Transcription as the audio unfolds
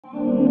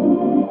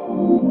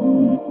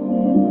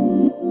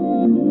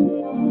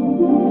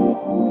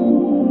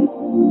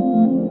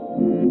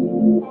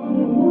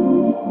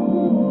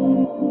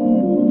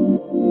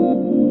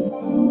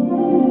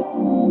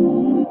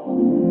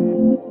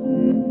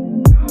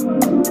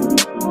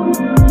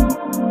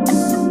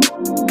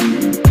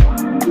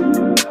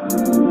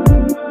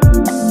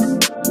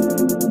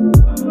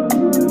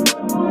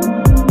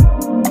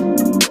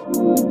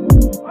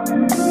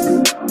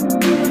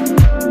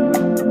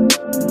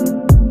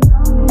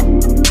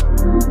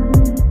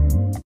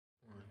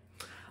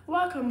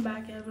Welcome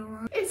back,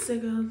 everyone. It's the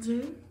girl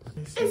Jim.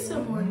 It's the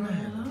boy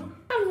Milo,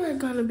 and we're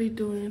gonna be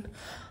doing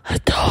a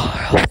tour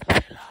of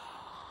the villa.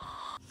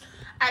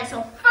 Alright,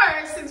 so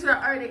first, since we're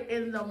already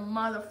in the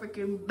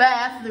motherfucking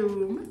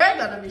bathroom, we're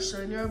gonna be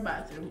showing you our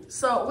bathroom.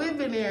 So we've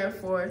been here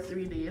for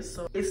 3 days,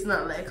 so it's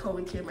not like how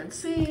we came and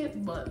see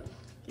it, but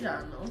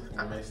yeah,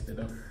 I messed it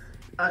up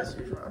as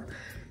usual.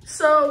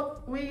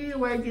 So we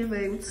were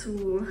given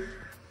 2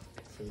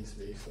 face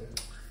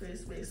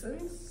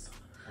basins.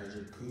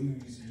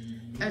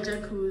 A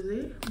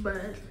jacuzzi,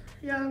 but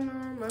y'all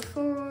know my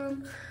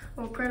phone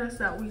or products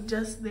that we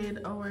just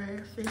did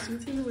our face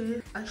routine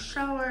with. A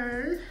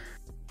shower.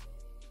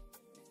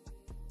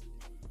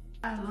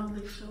 I love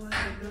this shower,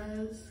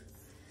 guys.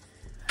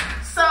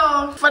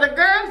 So for the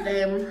girl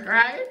them,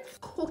 right?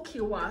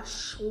 Cookie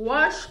wash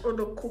or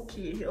the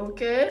cookie,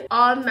 okay?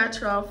 All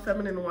natural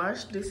feminine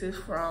wash. This is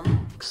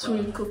from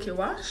Sweet Cookie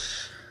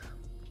Wash.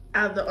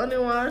 I have the honey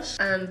wash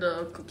and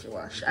the cookie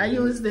wash. I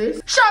use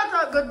this. Shout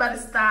out Good Body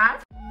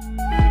Start.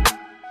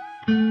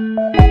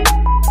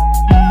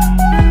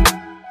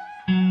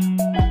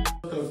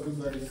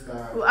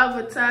 We have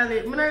a toilet.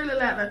 I don't really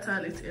like the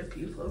toilet here,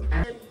 people.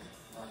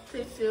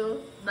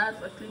 Tissue, that's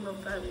for clean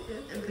up toilet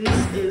here. And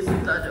this is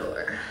the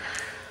door.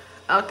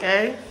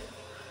 Okay.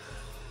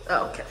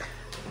 Okay.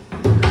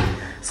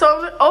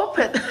 So we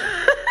open.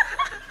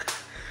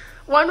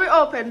 When we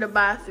open the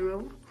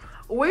bathroom,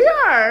 we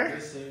are.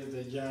 This is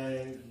the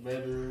giant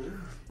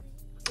bedroom.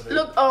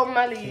 Look, oh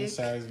Malik. King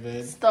size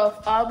bed.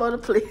 Stuff all about the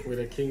place. With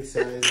a king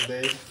size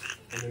bed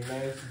and a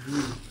nice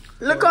view.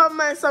 Look how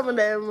my some of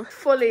them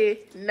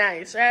fully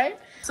nice, right?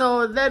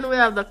 So then we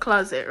have the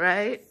closet,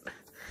 right?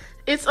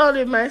 It's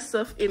only my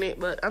stuff in it,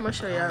 but I'm gonna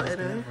show y'all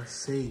anyway.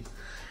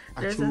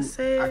 There's a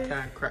safe. I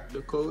can't crack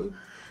the code.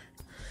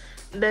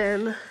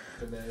 Then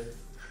The bed.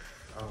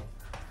 Oh.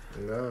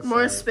 No,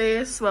 more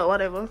space, but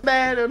whatever.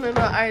 Bed, I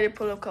already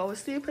pulled up because we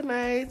sleeping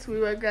night. We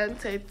were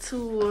granted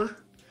 2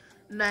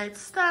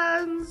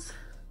 nightstands.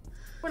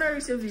 When I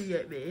receive you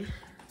yet, babe.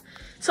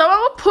 So I'm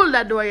gonna pull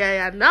that door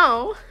yeah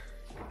now.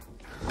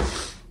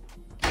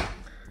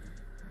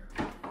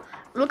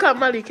 Look at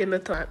Malik in the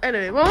time.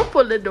 Anyway, I'm gonna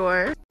pull the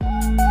door.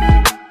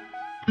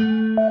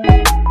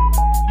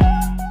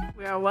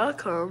 We are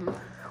welcome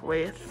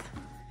with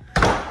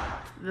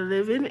the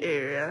living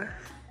area,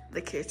 the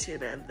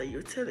kitchen, and the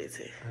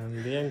utility.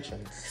 And the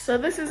entrance. So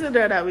this is the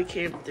door that we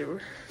came through.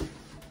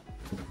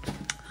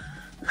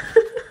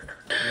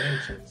 The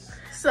entrance.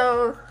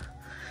 So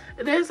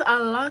there's a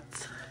lot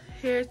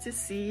here to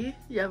see.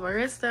 You have a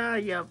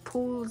restaurant, you have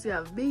pools, you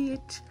have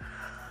beach.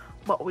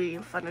 But we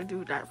ain't finna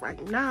do that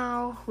right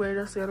now. We're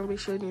just gonna be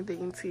showing you the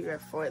interior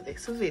for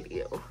this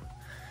video.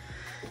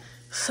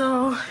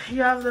 So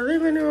you have the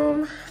living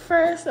room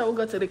first, and we'll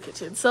go to the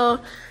kitchen.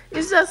 So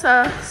it's just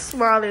a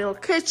small little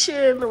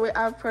kitchen. We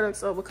have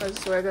products up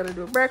because we're gonna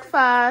do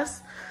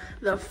breakfast.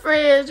 The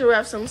fridge, we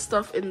have some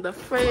stuff in the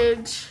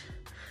fridge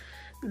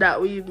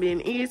that we've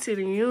been eating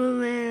and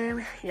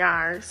using.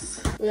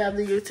 Yes. We have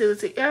the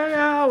utility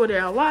area with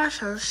a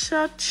wash and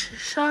such.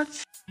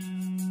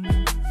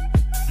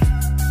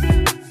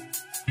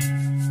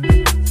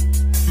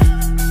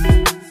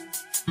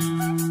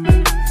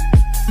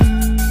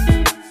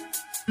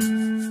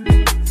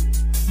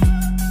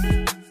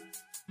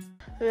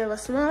 We have a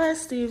small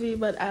ass TV,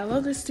 but I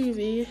love this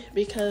TV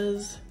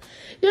because,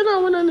 you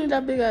know, we don't need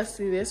that big ass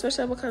TV,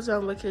 especially because we're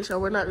on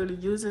vacation. We're not really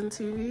using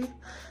TV.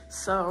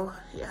 So,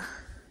 yeah.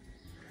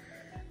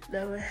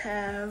 Then we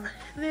have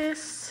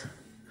this.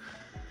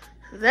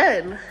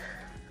 Then,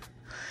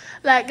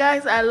 like,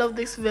 guys, I love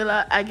this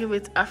villa. I give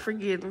it a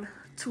friggin'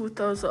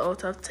 2,000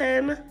 out of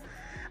 10.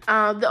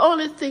 The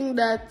only thing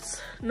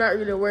that's not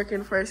really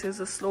working for us is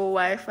the slow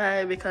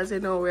Wi-Fi because,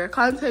 you know, we're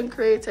content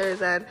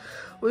creators and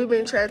we've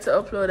been trying to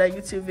upload a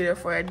YouTube video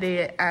for a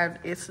day and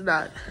it's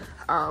not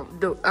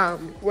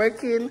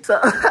working. So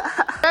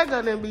we're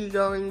gonna be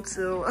going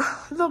to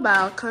the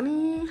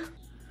balcony.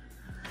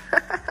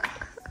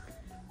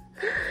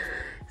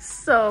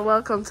 So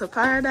welcome to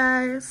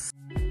paradise.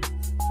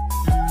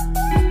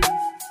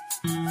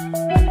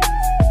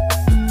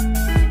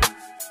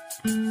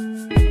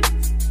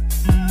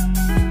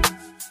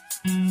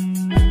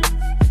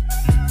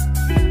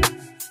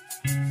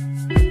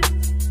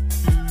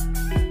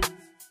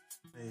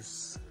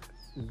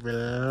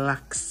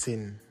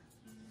 Relaxing.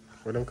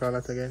 What do you call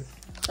that again?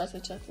 That's a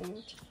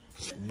checking.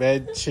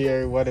 Bed,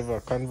 chair, whatever,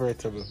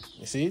 convertible.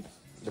 You see it?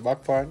 The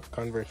back part,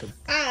 convertible.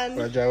 And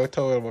I dry with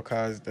towel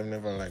because they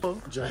never like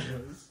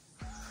dryers.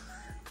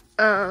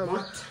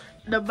 What?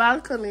 the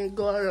balcony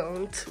go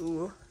around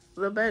to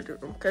the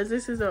bedroom because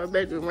this is our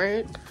bedroom,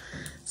 right?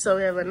 So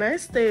we have a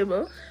nice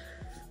table,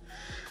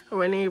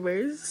 our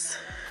neighbors,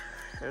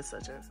 and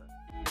such and such.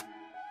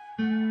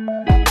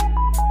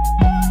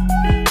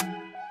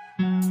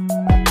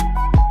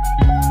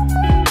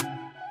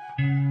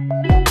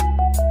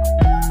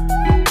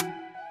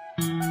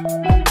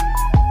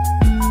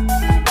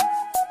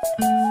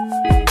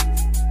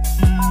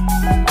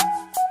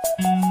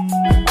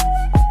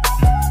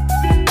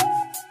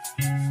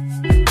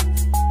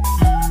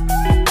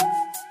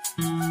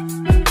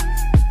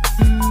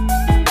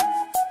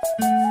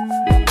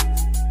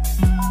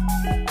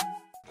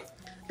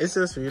 It's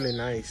just really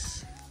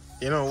nice.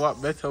 You know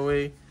what better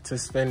way to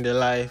spend your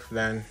life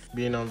than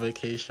being on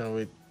vacation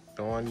with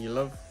the one you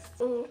love?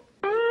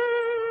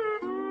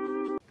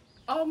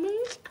 Oh,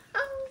 me?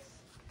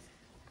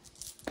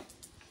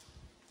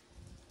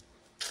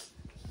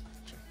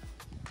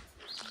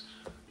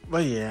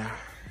 But yeah,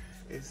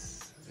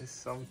 it's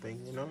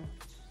something, you know?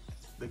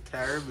 The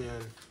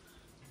Caribbean.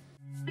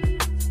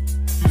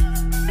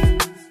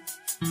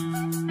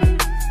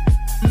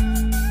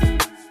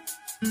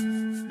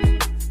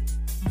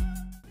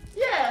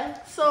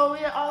 Yeah, so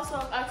we also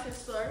have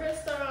access to a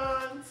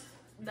restaurant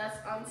that's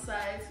on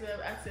site. We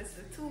have access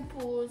to 2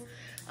 pools,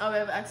 and we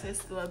have access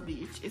to a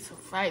beach. It's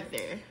right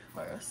there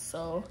for us.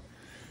 So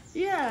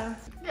yeah,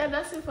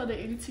 that's it for the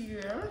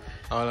interior.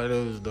 All of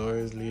those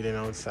doors leading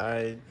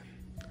outside.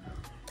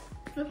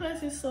 The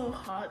place is so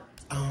hot.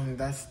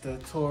 That's the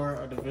tour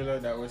of the villa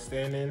that we're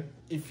staying in.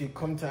 If you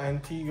come to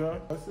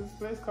Antigua, what's this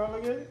place called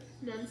again?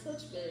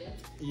 Nonsuch Bay.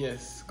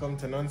 Yes, come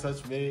to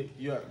Nonsuch Bay.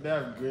 They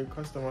have great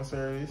customer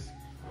service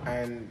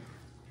and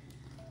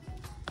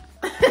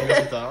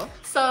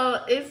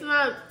So it's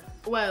not,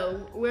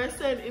 well, we're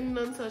staying in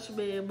Nonsuch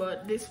Bay,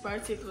 but this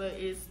particular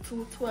is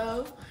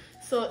 212.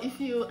 So if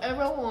you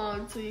ever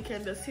want to, you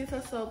can just hit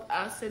us up.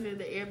 I'll send you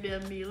the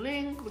Airbnb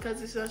link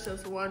because it's not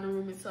just one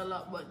room, it's a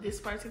lot. But this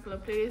particular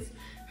place,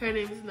 her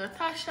name is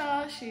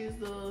Natasha. She's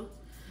the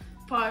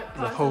part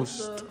the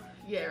host. of the,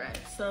 yeah, right.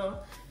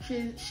 So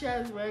she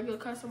has very good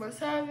customer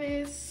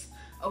service.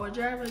 Our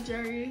driver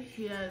Jerry,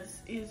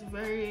 he's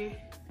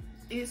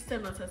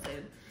 10 out of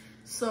 10.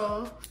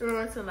 So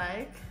remember to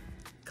like,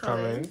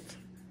 comment,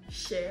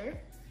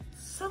 share,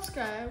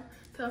 subscribe,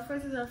 tell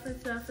friends,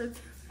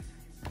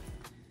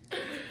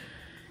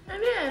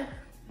 and yeah,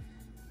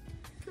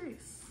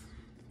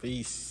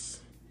 Peace.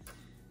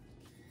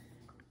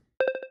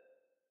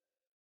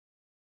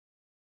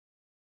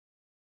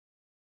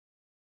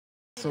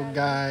 So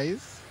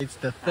guys, it's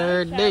the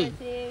 3rd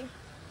day.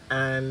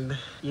 And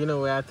you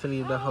know we had to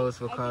leave the house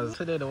because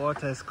today the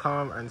water is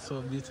calm and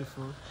so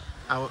beautiful.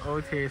 I was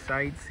out here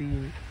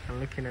sightseeing and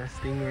looking at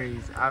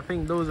stingrays. I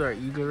think those are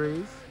eagle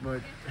rays,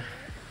 but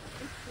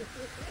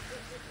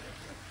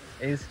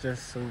it's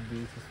just so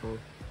beautiful.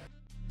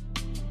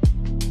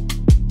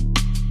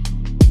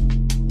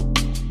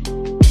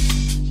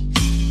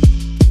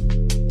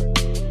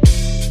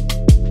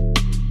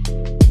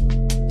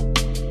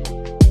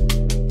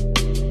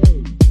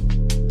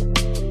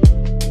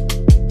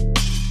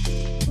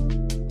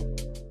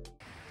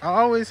 I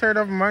always heard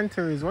of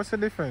manta rays. What's the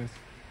difference?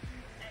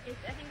 I think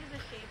it's the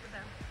shape of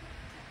them.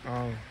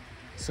 Oh,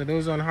 so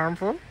those aren't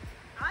harmful?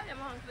 I am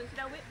harmful. See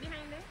that whip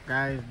behind there?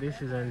 Guys,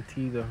 this is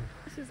Antigua.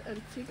 this is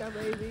Antigua,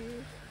 baby.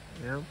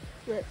 Yep.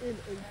 We're in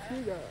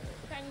Antigua.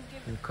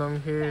 You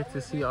come here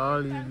to see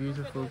all these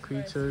beautiful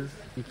creatures.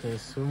 You can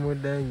swim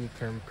with them, you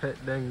can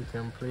pet them, you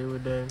can play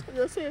with them.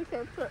 You say you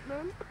can pet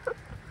them?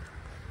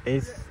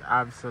 It's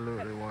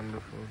absolutely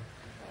wonderful.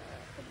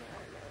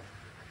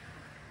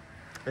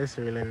 It's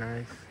really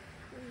nice.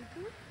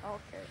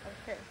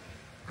 Okay.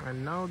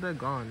 And now they're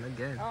gone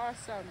again.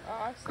 Awesome.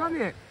 Come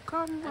here.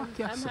 Come back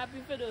here. I'm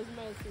happy for those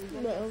mercies.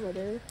 They're over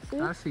there. See?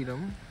 I see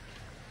them.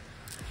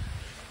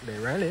 They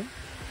ran it.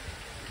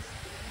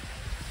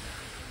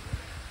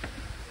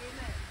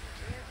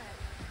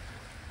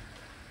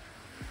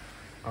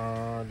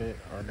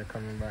 They're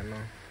coming back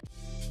now.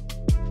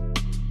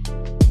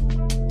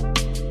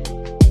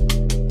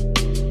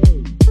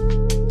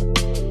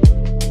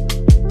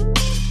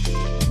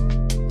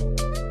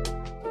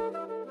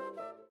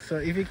 So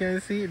if you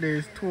can see,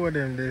 there's 2 of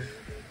them. There's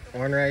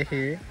one right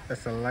here,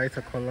 that's a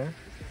lighter color,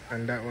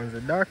 and that one's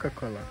a darker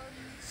color.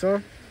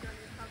 So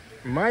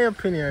my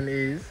opinion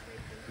is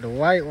the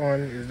white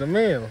one is the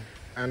male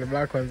and the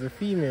black one's the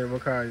female,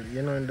 because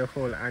you know in the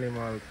whole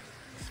animal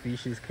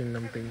species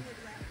kingdom thing,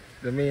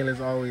 the male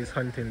is always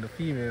hunting the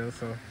female.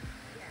 So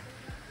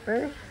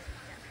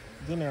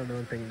Janelle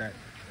don't think that,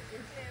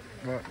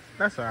 but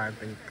that's what I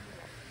think.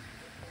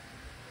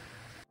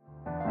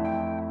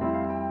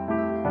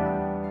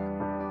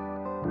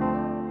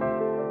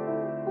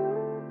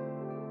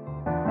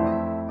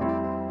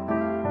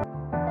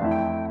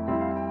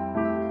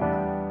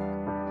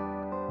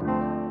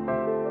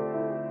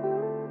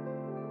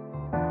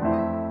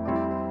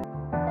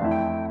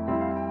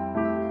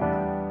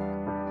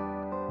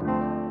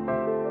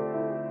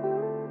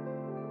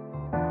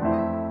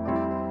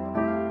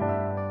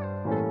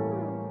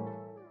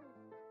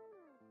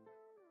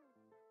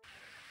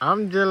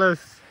 I'm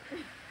jealous.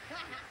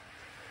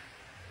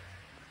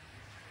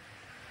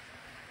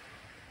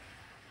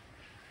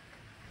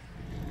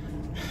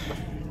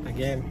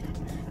 Again,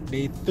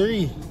 day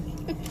 3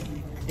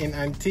 in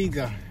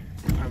Antigua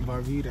and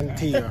Barbuda.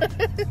 Antigua.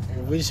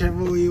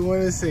 Whichever way you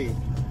want to say.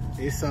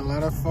 It's a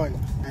lot of fun.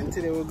 And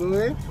today we're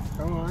going,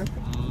 come on.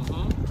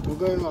 We're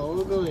going what?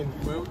 We're going?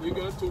 Well, we're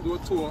going to do a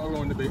tour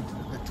around the bay.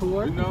 A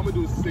tour? We normally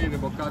do sailing,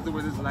 but because the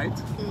weather's light,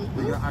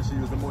 we're going to actually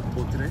use the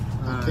motorboat today.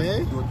 Okay.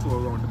 And do a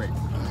tour around the bay.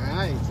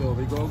 Alright. So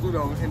we're going to go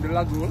down in the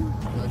lagoon,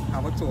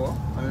 have a tour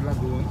on the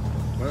lagoon,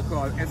 what I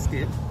call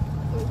Escape.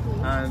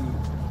 And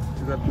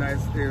it's a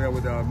nice area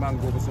with a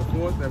mangrove and so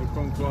forth. Then we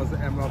come across the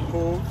Emerald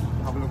Cove,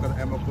 have a look at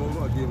the Emerald Cove.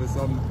 I'll give you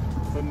some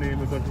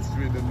names, some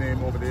history, the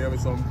name over there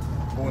with some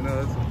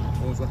owners,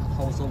 owns a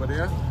house over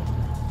there.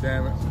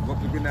 Then go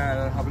up to Green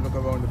Island, have a look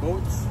around the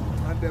boats,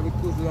 and then we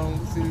cruise around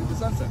to see the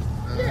sunset.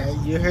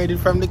 You heard it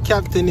from the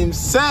captain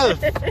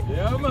himself.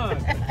 Yeah, man.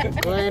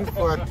 Going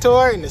for a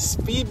tour in a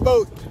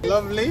speedboat.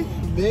 Lovely,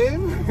 babe.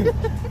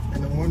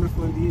 And a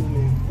wonderful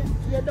evening.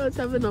 You don't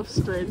have enough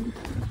strength.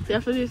 You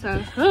have to do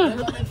that.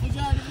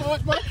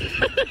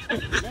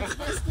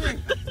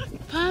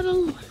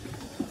 Paddle.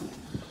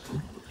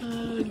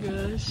 Oh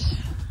gosh.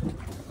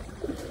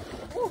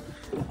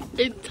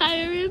 It's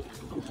tiring.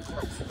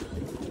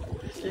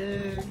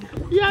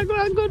 Yeah, go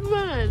on, good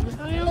man.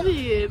 How you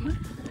being?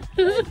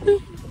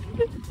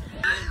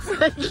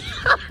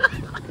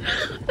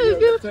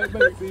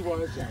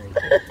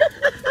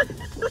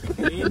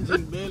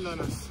 Engine bail on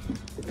us.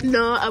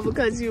 No, I'm a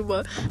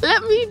consumer.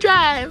 Let me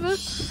drive.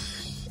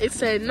 It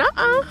said no.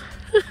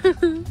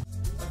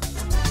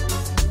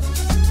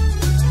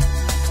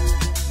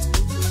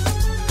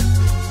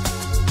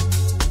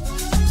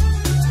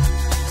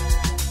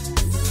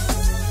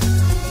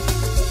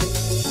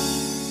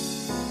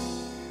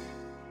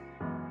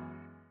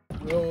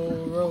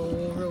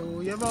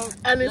 Row your boat.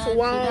 And it's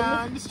warm.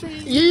 Down the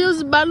street. You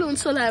use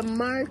balloons to like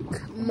mark.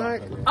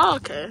 Oh,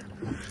 okay.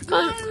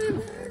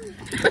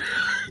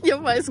 Your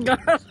voice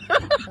gone.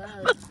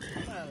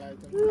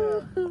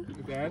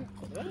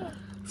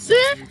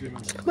 See?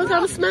 But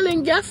I'm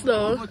smelling gas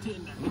though.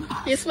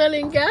 You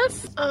smelling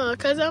gas? Oh,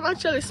 because I'm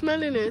actually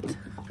smelling it.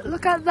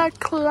 Look at that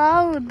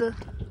cloud.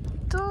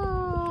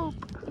 Dope.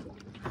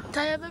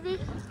 Tired, baby?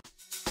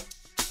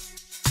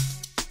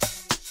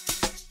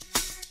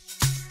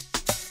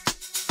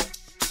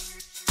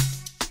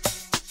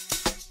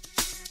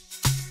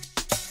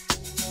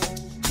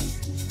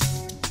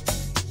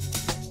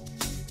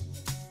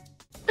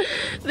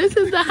 This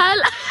is the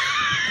highlight.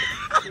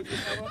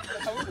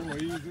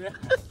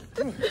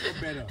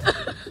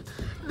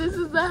 This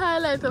is the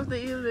highlight of the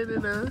evening, you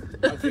know.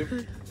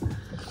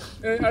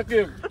 Hey,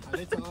 Akim. A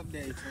little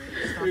update.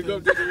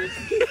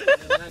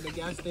 At the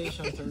gas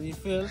station to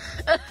refill.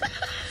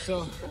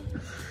 So,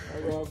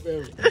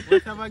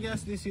 whatever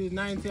gas this is,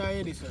 90 or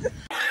 80, sir?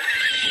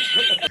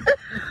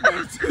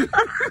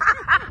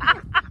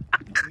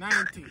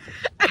 90.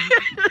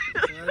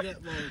 So I get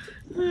about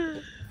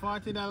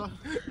 $40.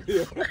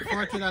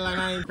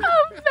 $40.90.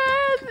 Oh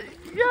man,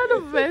 you're the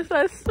best, I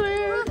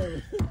swear.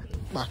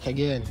 Back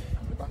again.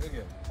 Back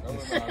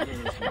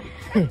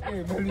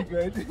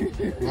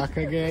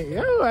again.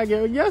 Yo, I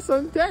get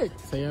some take.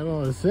 So you know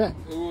what's that?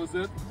 What was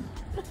it?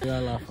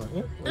 You're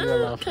laughing. You're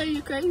laughing. Okay,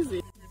 you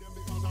crazy.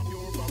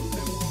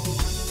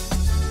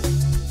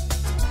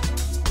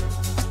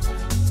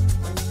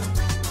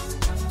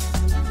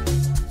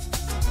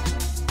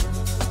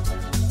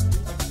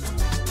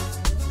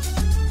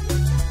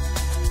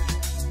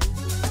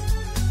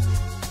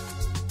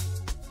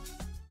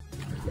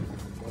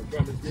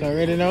 So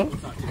ready now?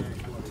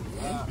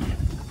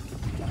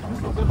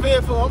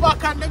 Prepare for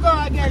back and go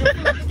again.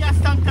 The gas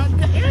tank and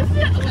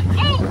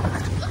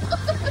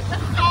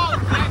oh,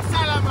 like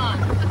Salaman.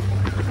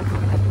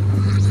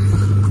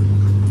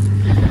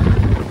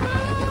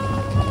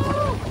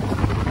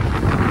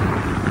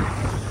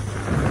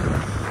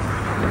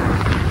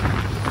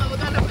 So we're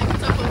gonna pick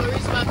it up when we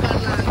reach back on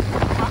land.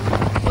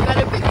 We're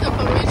gonna pick it up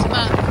when we reach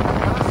back.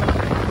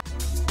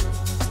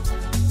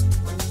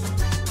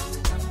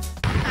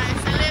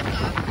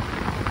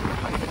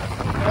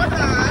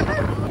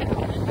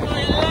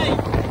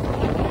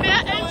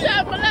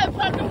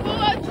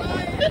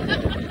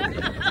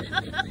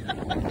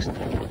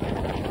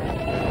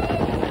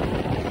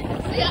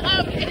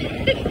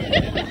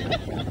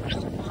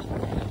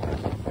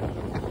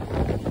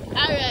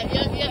 Alright,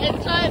 you're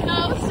enjoying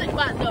now, sit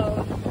back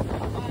down.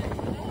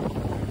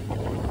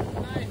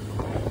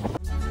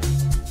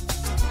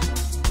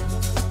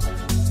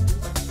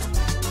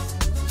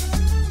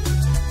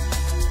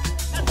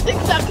 At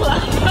 6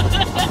 o'clock.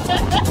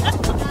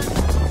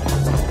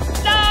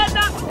 No.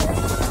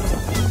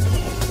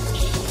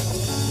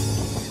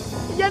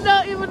 You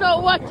don't even know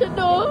what to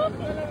do.